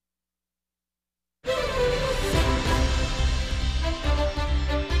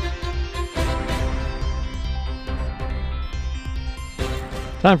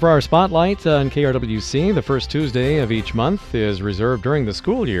Time for our Spotlight on KRWC. The first Tuesday of each month is reserved during the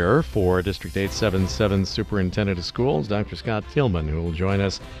school year for District 877 Superintendent of Schools, Dr. Scott Thielman, who will join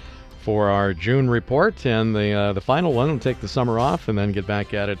us for our June report. And the final one will take the summer off and then get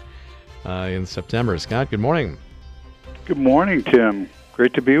back at it in September. Scott, good morning. Good morning, Tim.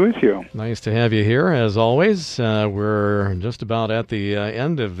 Great to be with you. Nice to have you here, as always. We're just about at the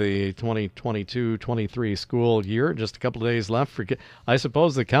end of the 2022-23 school year. Just a couple of days left. I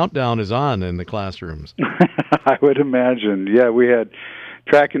suppose the countdown is on in the classrooms. I would imagine. Yeah, we had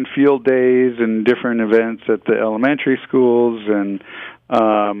track and field days and different events at the elementary schools, and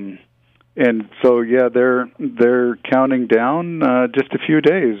so yeah, they're counting down just a few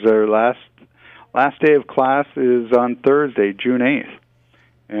days. Our last day of class is on Thursday, June 8th.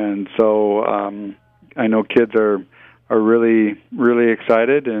 And so I know kids are really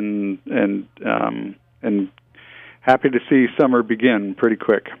excited and happy to see summer begin pretty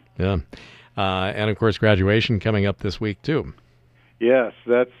quick. Yeah, and of course graduation coming up this week too. Yes,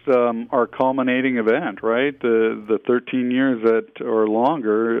 that's our culminating event, right? The 13 years or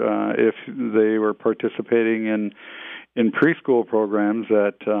longer, if they were participating in preschool programs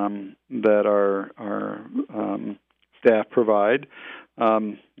that our staff provide.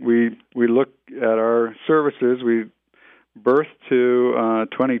 We look at our services. We birth to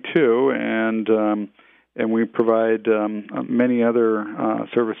 22, and we provide many other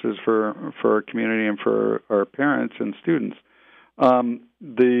services for our community and for our parents and students.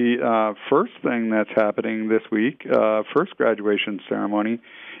 The first thing that's happening this week, first graduation ceremony,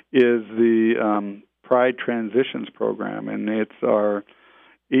 is the Pride Transitions program, and it's our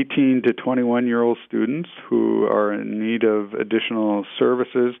 18 to 21-year-old students who are in need of additional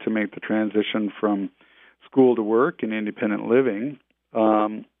services to make the transition from school to work and independent living.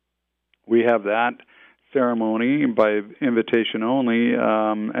 We have that ceremony by invitation only,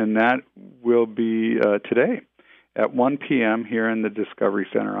 and that will be today at 1 p.m. here in the Discovery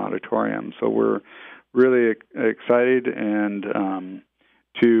Center auditorium. So we're really excited and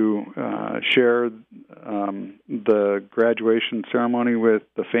to share the graduation ceremony with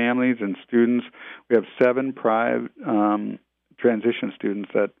the families and students. We have 7 Pride transition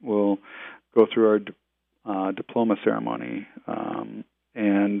students that will go through our diploma ceremony,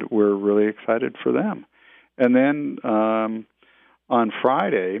 and we're really excited for them. And then on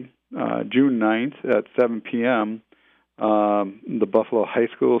Friday, June 9th at 7 p.m., the Buffalo High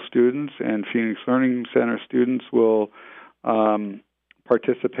School students and Phoenix Learning Center students will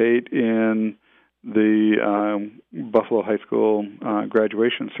participate in the Buffalo High School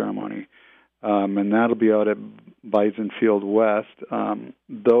graduation ceremony, and that'll be out at Bison Field West. That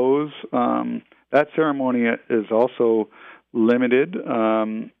ceremony is also limited.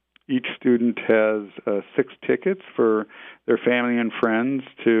 Each student has 6 tickets for their family and friends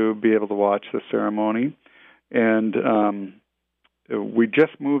to be able to watch the ceremony, and we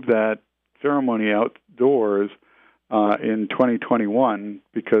just moved that ceremony outdoors in 2021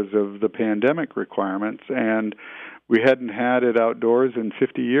 because of the pandemic requirements, and we hadn't had it outdoors in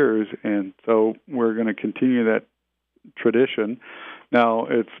 50 years, and so we're going to continue that tradition. Now,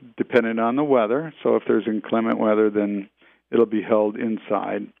 it's dependent on the weather, so if there's inclement weather, then it'll be held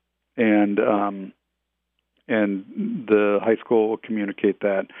inside, and the high school will communicate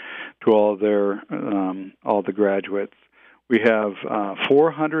that to all the graduates. We have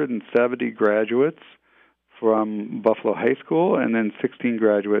 470 graduates from Buffalo High School, and then 16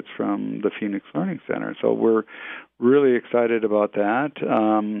 graduates from the Phoenix Learning Center. So we're really excited about that.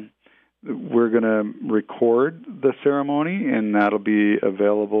 We're going to record the ceremony, and that'll be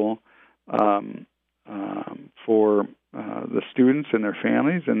available for the students and their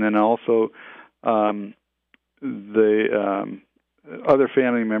families, and then also the other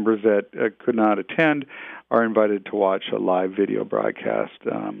family members that could not attend are invited to watch a live video broadcast,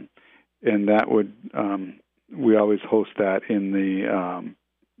 and that would we always host that in the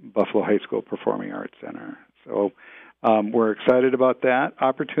Buffalo High School Performing Arts Center. So we're excited about that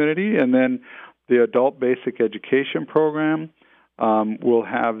opportunity. And then the Adult Basic Education Program will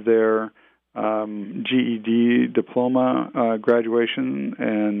have their GED diploma graduation,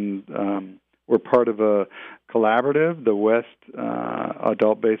 and we're part of a collaborative, the West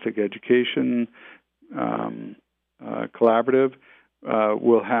Adult Basic Education Collaborative.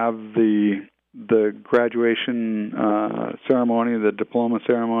 We'll have the graduation ceremony, the diploma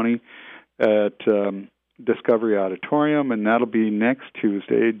ceremony, at Discovery Auditorium, and that'll be next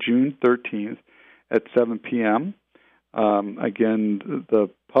Tuesday, June 13th at 7 p.m. Again, the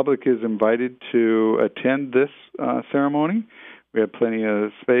public is invited to attend this ceremony. We have plenty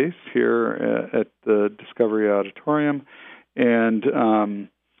of space here at the Discovery Auditorium, And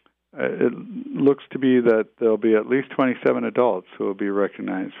it looks to be that there'll be at least 27 adults who will be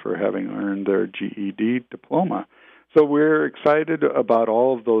recognized for having earned their GED diploma. So we're excited about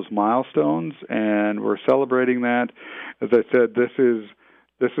all of those milestones, and we're celebrating that. As I said, this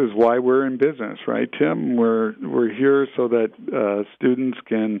is why we're in business, right, Tim? We're here so that students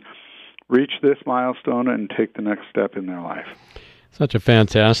can reach this milestone and take the next step in their life. Such a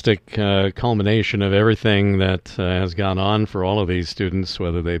fantastic culmination of everything that has gone on for all of these students,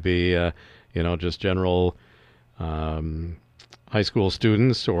 whether they be, just general high school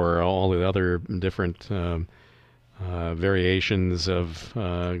students or all the other different variations of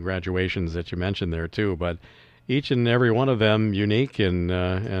graduations that you mentioned there too. But each and every one of them unique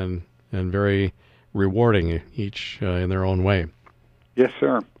and very rewarding, each in their own way. Yes,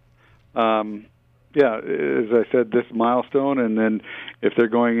 sir. As I said, this milestone, and then if they're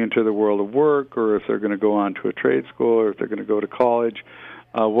going into the world of work, or if they're going to go on to a trade school, or if they're going to go to college,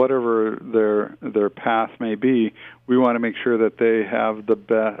 whatever their path may be, we want to make sure that they have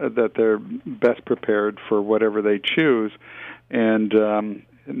that they're best prepared for whatever they choose, and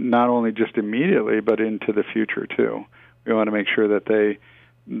not only just immediately, but into the future too. We want to make sure that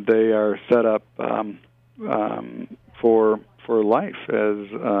they are set up for life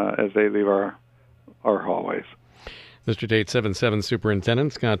as they leave our hallways. District 877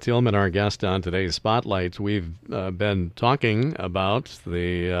 Superintendent Scott Thielman, our guest on today's Spotlight. We've been talking about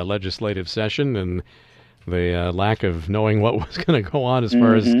the legislative session and the lack of knowing what was going to go on as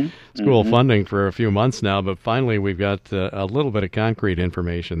far as school funding for a few months now, but finally we've got a little bit of concrete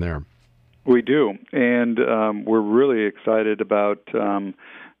information there. We do, and we're really excited about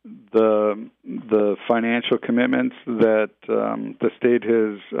the financial commitments that the state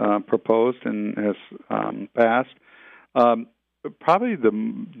has proposed and has passed. Probably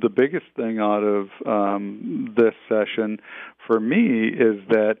the biggest thing out of this session for me is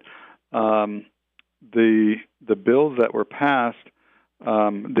that the bills that were passed,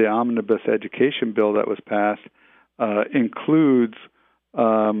 the omnibus education bill that was passed, includes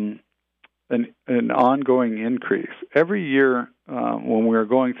an ongoing increase. Every year when we were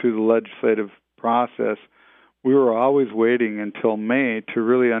going through the legislative process, we were always waiting until May to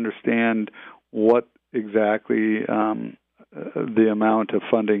really understand what exactly the amount of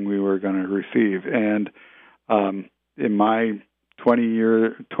funding we were going to receive. And in my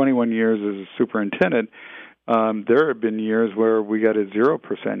 21 years as a superintendent, there have been years where we got a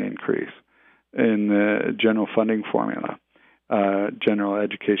 0% increase in the general funding formula. General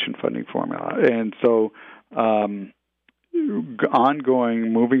education funding formula. And so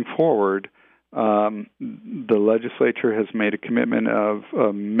ongoing, moving forward, the legislature has made a commitment of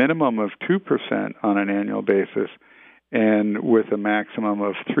a minimum of 2% on an annual basis and with a maximum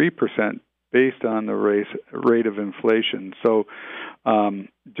of 3% based on the rate of inflation. So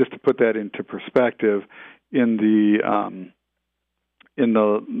just to put that into perspective, in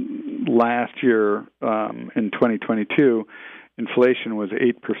the last year, in 2022, inflation was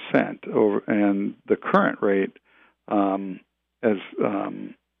 8% over, and the current rate, as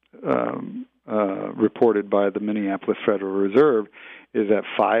reported by the Minneapolis Federal Reserve, is at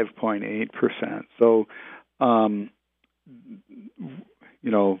 5.8%. So,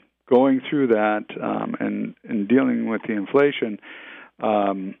 going through that and dealing with the inflation,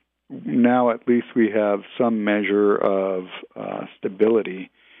 now at least we have some measure of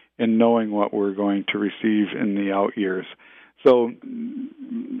stability in knowing what we're going to receive in the out years. So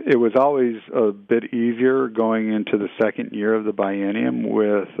it was always a bit easier going into the second year of the biennium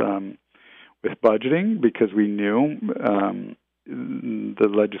with budgeting because we knew the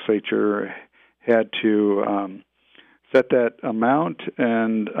legislature had to set that amount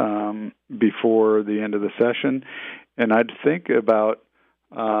and before the end of the session. And I'd think about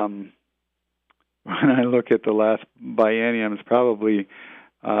when I look at the last bienniums, probably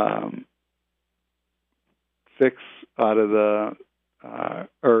 6 out of the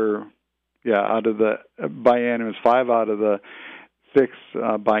bienniums, 5 out of the 6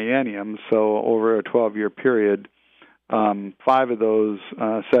 bienniums. So over a 12-year period, 5 of those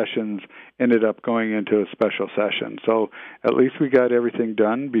sessions ended up going into a special session. So at least we got everything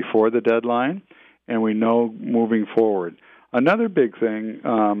done before the deadline, and we know moving forward. Another big thing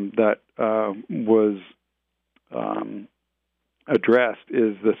that was addressed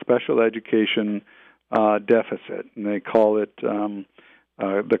is the special education deficit, and they call it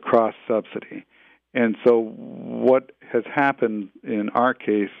the cross subsidy. And so what has happened in our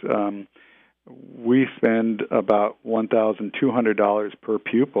case, we spend about $1,200 per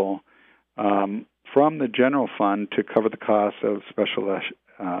pupil from the general fund to cover the cost of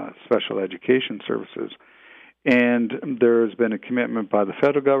special education services. And there's been a commitment by the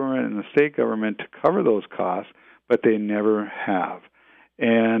federal government and the state government to cover those costs, but they never have.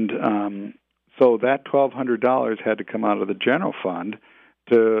 And so that $1,200 had to come out of the general fund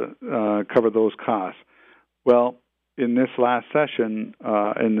to cover those costs. Well, in this last session,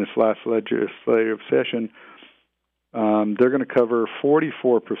 in this last legislative session, they're going to cover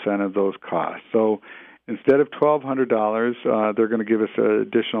 44% of those costs. So instead of $1,200, they're going to give us an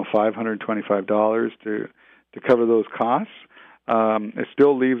additional $525 to cover those costs. It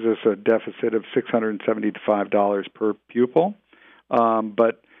still leaves us a deficit of $675 per pupil,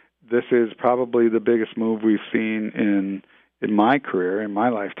 but this is probably the biggest move we've seen in my career, in my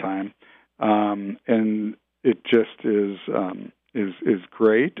lifetime, and it just is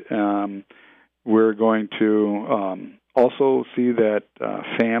great. We're going to also see that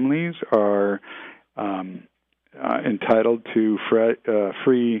families are entitled to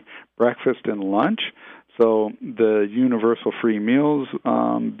free breakfast and lunch. So the Universal Free Meals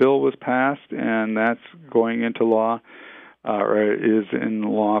bill was passed, and that's going into law, or is in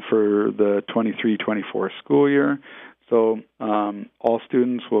law for the 23-24 school year. So all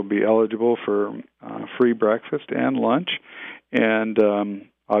students will be eligible for free breakfast and lunch, and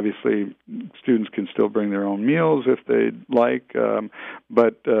obviously students can still bring their own meals if they'd like,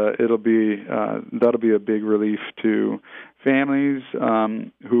 but that'll be a big relief to families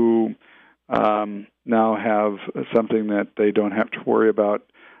who now have something that they don't have to worry about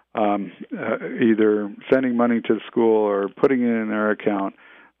either sending money to the school or putting it in their account.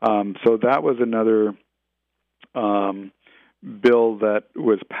 So that was another bill that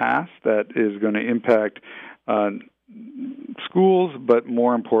was passed that is going to impact schools, but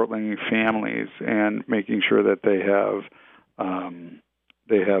more importantly, families, and making sure that they have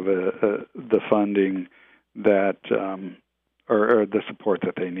the funding that or the support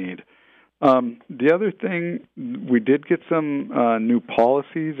that they need. The other thing, we did get some new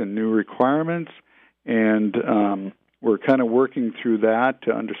policies and new requirements, and we're kind of working through that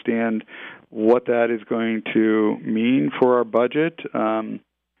to understand what that is going to mean for our budget.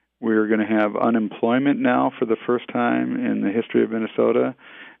 We're going to have unemployment now for the first time in the history of Minnesota,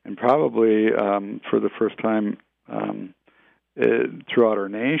 and probably for the first time throughout our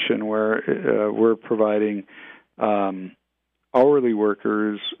nation, where we're providing hourly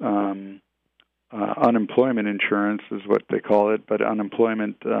workers unemployment insurance is what they call it, but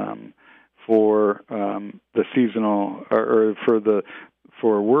unemployment for the seasonal or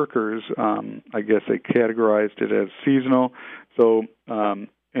for workers. I guess they categorized it as seasonal. So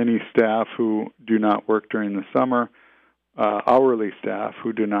any staff who do not work during the summer, hourly staff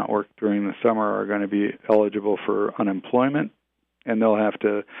who do not work during the summer are going to be eligible for unemployment, and they'll have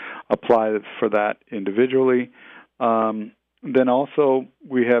to apply for that individually. Then also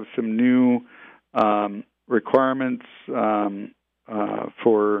we have some new requirements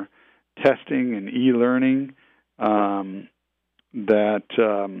for testing and e-learning that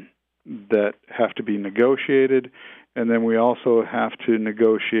have to be negotiated, and then we also have to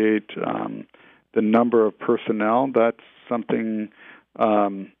negotiate the number of personnel. That's something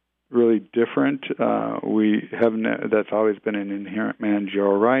really different. We haven't. That's always been an inherent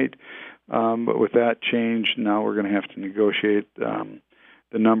managerial right, but with that change, now we're going to have to negotiate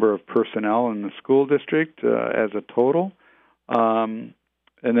the number of personnel in the school district as a total.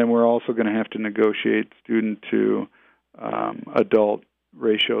 And then we're also going to have to negotiate student to adult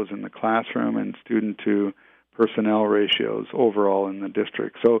ratios in the classroom and student to personnel ratios overall in the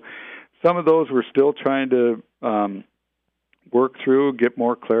district. So some of those we're still trying to work through, get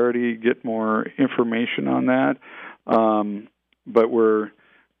more clarity, get more information on that. But we're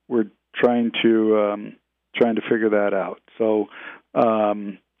trying to figure that out. So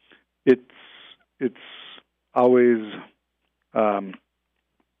it's always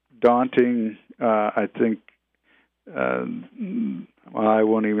daunting. I think I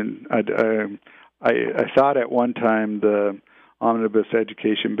won't even. I thought at one time the omnibus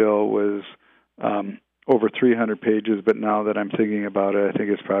education bill was over 300 pages, but now that I'm thinking about it, I think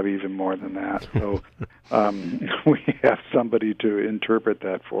it's probably even more than that. So we have somebody to interpret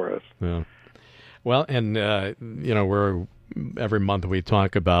that for us. Yeah. Well, and we're every month we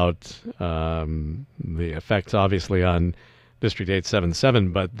talk about the effects, obviously, on District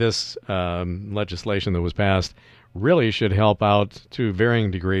 877, but this legislation that was passed really should help out to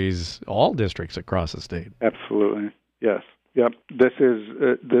varying degrees all districts across the state. Absolutely, yes, yep. This is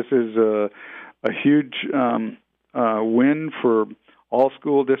a huge win for all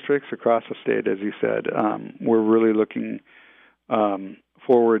school districts across the state, as you said. We're really looking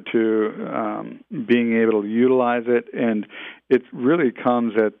forward to being able to utilize it, and it really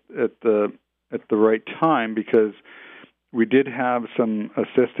comes at the at the right time, because we did have some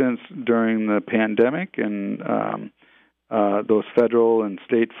assistance during the pandemic, and those federal and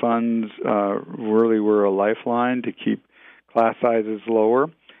state funds really were a lifeline to keep class sizes lower.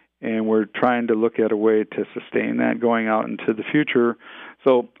 And we're trying to look at a way to sustain that going out into the future.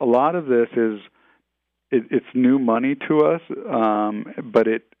 So a lot of this is it's new money to us, but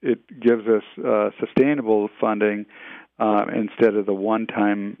it gives us sustainable funding instead of the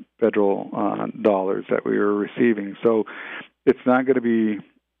one-time federal dollars that we were receiving. So it's not going to be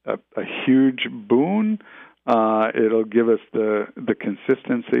a huge boon. It'll give us the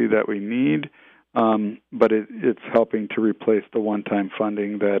consistency that we need, but it's helping to replace the one-time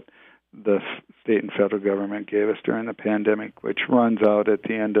funding that the state and federal government gave us during the pandemic, which runs out at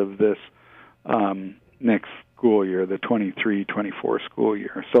the end of this next school year, the 23-24 school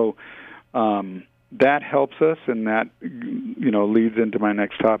year. So that helps us, and that leads into my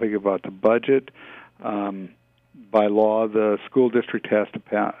next topic about the budget. By law, the school district has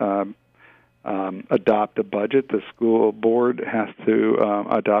to adopt a budget. The school board has to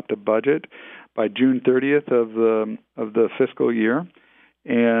adopt a budget by June 30th of the fiscal year,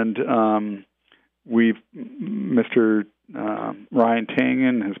 and Mr. Ryan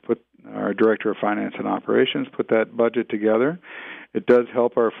Tangen has put, our Director of Finance and Operations, put that budget together. It does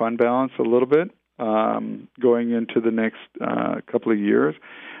help our fund balance a little bit going into the next couple of years.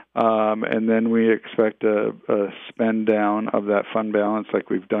 And then we expect a spend down of that fund balance like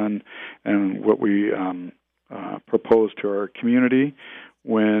we've done and what we proposed to our community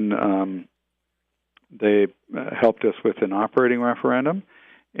when they helped us with an operating referendum.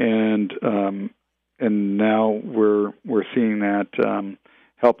 And now we're seeing that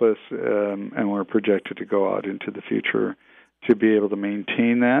help us, and we're projected to go out into the future to be able to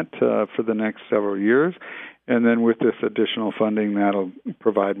maintain that for the next several years. And then with this additional funding, that'll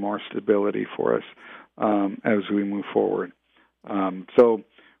provide more stability for us as we move forward. So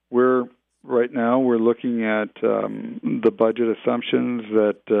right now we're looking at the budget assumptions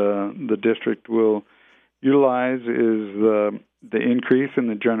that the district will utilize is the increase in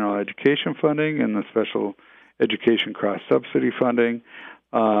the general education funding and the special education cross-subsidy funding.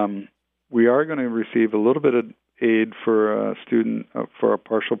 We are going to receive a little bit of aid for a student for a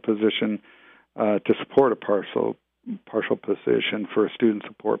partial position to support a partial position for student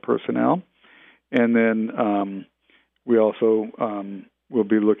support personnel. And then we also will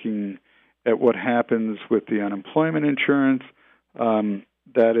be looking at what happens with the unemployment insurance.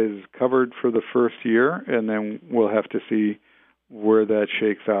 That is covered for the first year, and then we'll have to see where that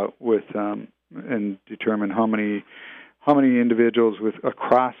shakes out with and determine how many individuals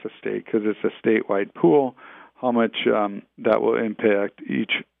across the state, because it's a statewide pool, how much that will impact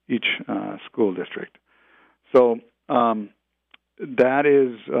each school district. So that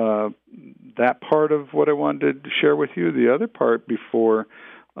is that part of what I wanted to share with you. The other part before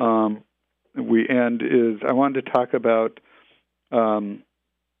we end is I wanted to talk about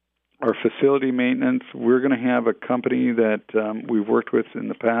our facility maintenance. We're going to have a company that we've worked with in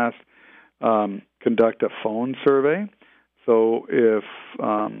the past conduct a phone survey. So if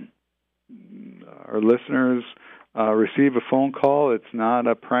our listeners receive a phone call, it's not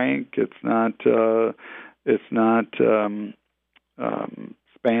a prank, it's not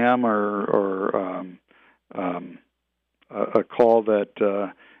spam or a call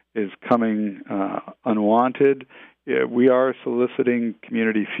that is coming unwanted. We are soliciting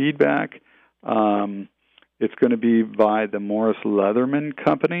community feedback. It's going to be by the Morris Leatherman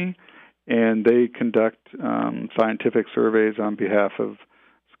Company, and they conduct scientific surveys on behalf of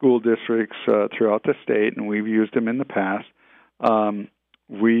school districts throughout the state, and we've used them in the past.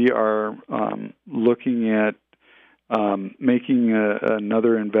 We are looking at making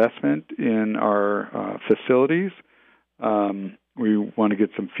another investment in our facilities. We want to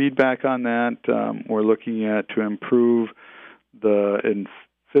get some feedback on that. We're looking at to improve the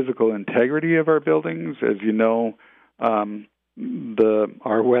physical integrity of our buildings. As you know,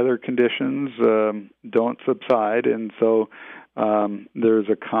 our weather conditions don't subside, and so there's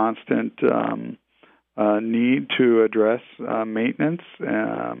a constant need to address maintenance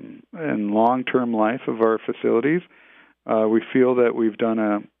and long-term life of our facilities. We feel that we've done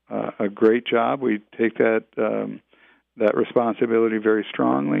a great job. We take that responsibility very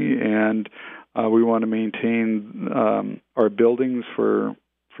strongly, and we want to maintain our buildings for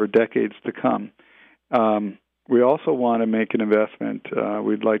decades to come. We also want to make an investment.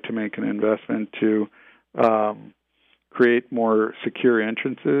 We'd like to make an investment to create more secure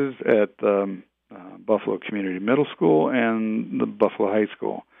entrances at the Buffalo Community Middle School and the Buffalo High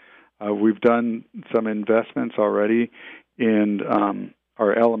School. We've done some investments already in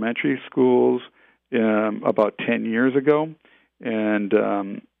our elementary schools about 10 years ago, and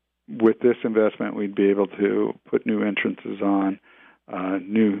with this investment, we'd be able to put new entrances on,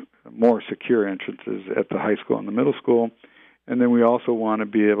 more secure entrances at the high school and the middle school. And then we also want to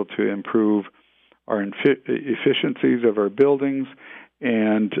be able to improve our efficiencies of our buildings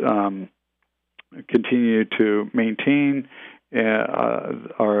and continue to maintain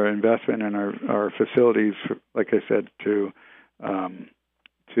our investment in our facilities, like I said,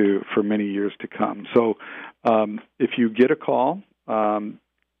 for many years to come. So if you get a call and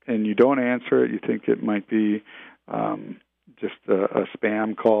you don't answer it, you think it might be just a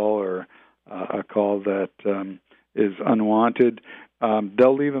spam call or a call that is unwanted,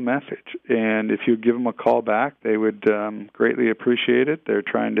 they'll leave a message. And if you give them a call back, they would greatly appreciate it. They're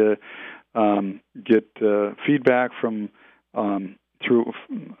trying to get feedback from through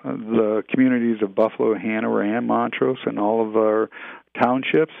the communities of Buffalo, Hanover, and Montrose, and all of our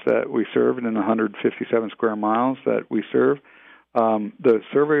townships that we serve in the 157 square miles that we serve. The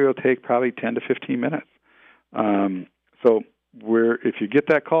survey will take probably 10 to 15 minutes. So if you get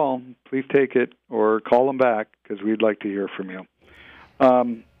that call, please take it or call them back because we'd like to hear from you.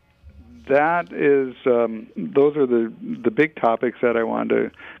 That is, those are the big topics that I wanted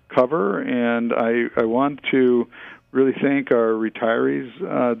to cover, and I want to really thank our retirees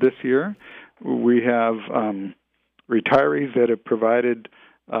this year. We have retirees that have provided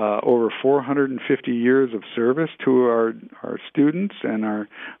over 450 years of service to our students and our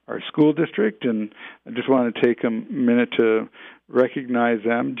school district, and I just want to take a minute to recognize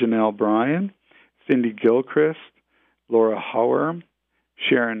them: Janelle Bryan, Cindy Gilchrist, Laura Hauer,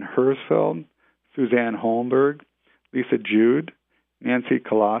 Sharon Hersfeld, Suzanne Holmberg, Lisa Jude, Nancy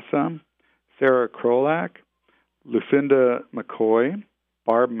Kalasa, Sarah Krolak, Lucinda McCoy,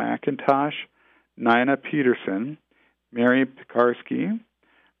 Barb McIntosh, Nina Peterson, Mary Pekarsky,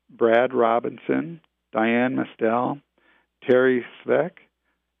 Brad Robinson, Diane Mestel, Terry Sveck,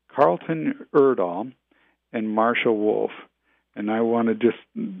 Carlton Erdahl, and Marshall Wolf. And I want to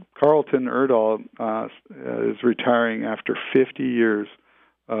Carlton Erdahl is retiring after 50 years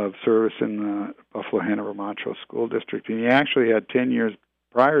of service in the Buffalo Hanover Montrose School District. And he actually had 10 years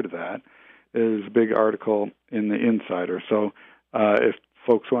prior to that. Is a big article in the Insider. So if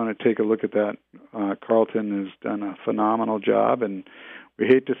folks want to take a look at that, Carlton has done a phenomenal job, and we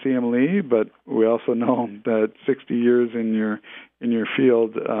hate to see him leave, but we also know that 60 years in your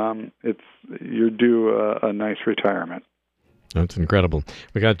field, you're due a nice retirement. That's incredible.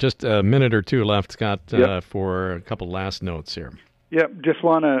 We got just a minute or two left, Scott, Yep. for a couple last notes here. Yep, just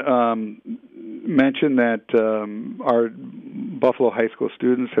want to mention that our Buffalo high school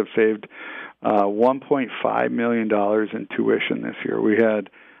students have saved $1.5 million in tuition this year. We had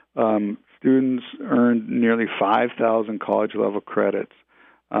students earned nearly 5,000 college-level credits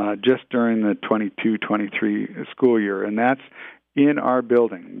just during the 22-23 school year, and that's in our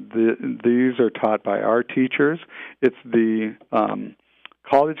building. These are taught by our teachers. It's the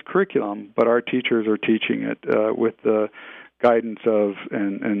college curriculum, but our teachers are teaching it with the guidance of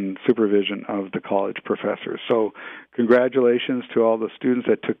and supervision of the college professors. So congratulations to all the students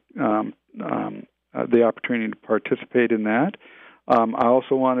that took the opportunity to participate in that. I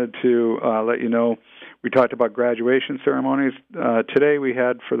also wanted to let you know, we talked about graduation ceremonies. Today we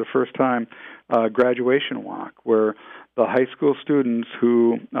had, for the first time, a graduation walk where the high school students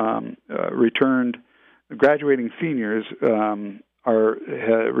who returned, graduating seniors,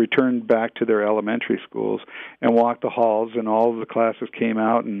 returned back to their elementary schools and walked the halls, and all of the classes came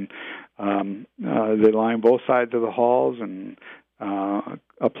out and they lined both sides of the halls and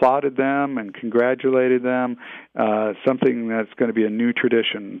applauded them and congratulated them. Something that's going to be a new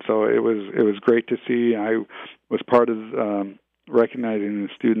tradition. So it was great to see. I was part of recognizing the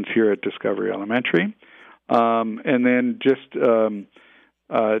students here at Discovery Elementary, and then just.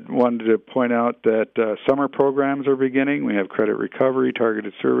 Wanted to point out that summer programs are beginning. We have credit recovery,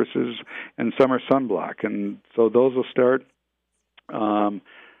 targeted services, and summer sunblock. And so those will start in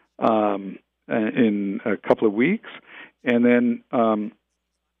a couple of weeks. And then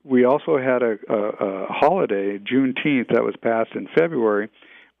we also had a holiday, Juneteenth, that was passed in February.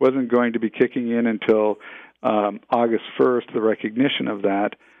 Wasn't going to be kicking in until August 1st, the recognition of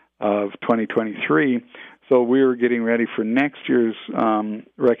that, of 2023. So we were getting ready for next year's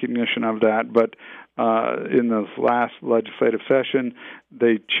recognition of that, but in the last legislative session,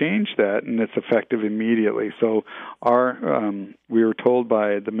 they changed that, and it's effective immediately. So we were told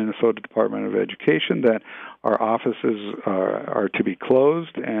by the Minnesota Department of Education that our offices are to be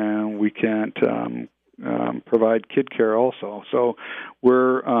closed, and we can't provide kid care also. So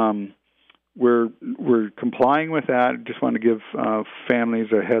we're we're complying with that. Just want to give families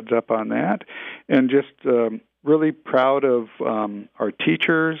a heads up on that, and just really proud of our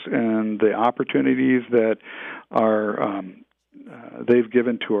teachers and the opportunities that they've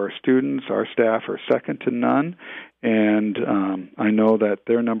given to our students. Our staff are second to none, and I know that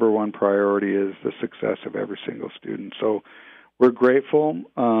their number one priority is the success of every single student. So we're grateful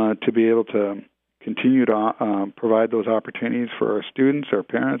to be able to continue to provide those opportunities for our students, our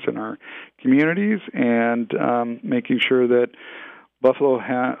parents, and our communities, and making sure that Buffalo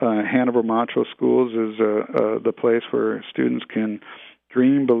Hanover Montrose Schools is the place where students can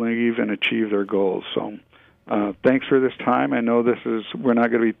dream, believe, and achieve their goals. So thanks for this time. I know we're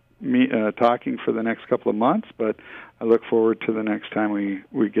not going to be talking for the next couple of months, but I look forward to the next time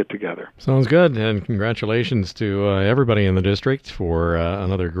we get together. Sounds good, and congratulations to everybody in the district for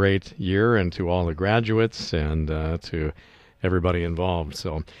another great year, and to all the graduates, and to everybody involved.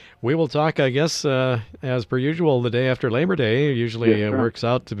 So we will talk, I guess, as per usual, the day after Labor Day. Usually it works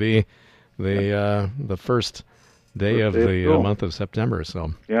out to be the first day of the month of September.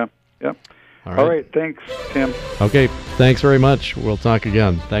 So yeah. All right. Thanks, Tim. Okay, thanks very much. We'll talk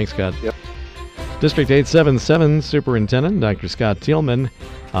again. Thanks, Scott. Yep. District 877 Superintendent Dr. Scott Thielman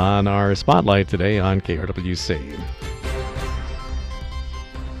on our Spotlight today on KRWC.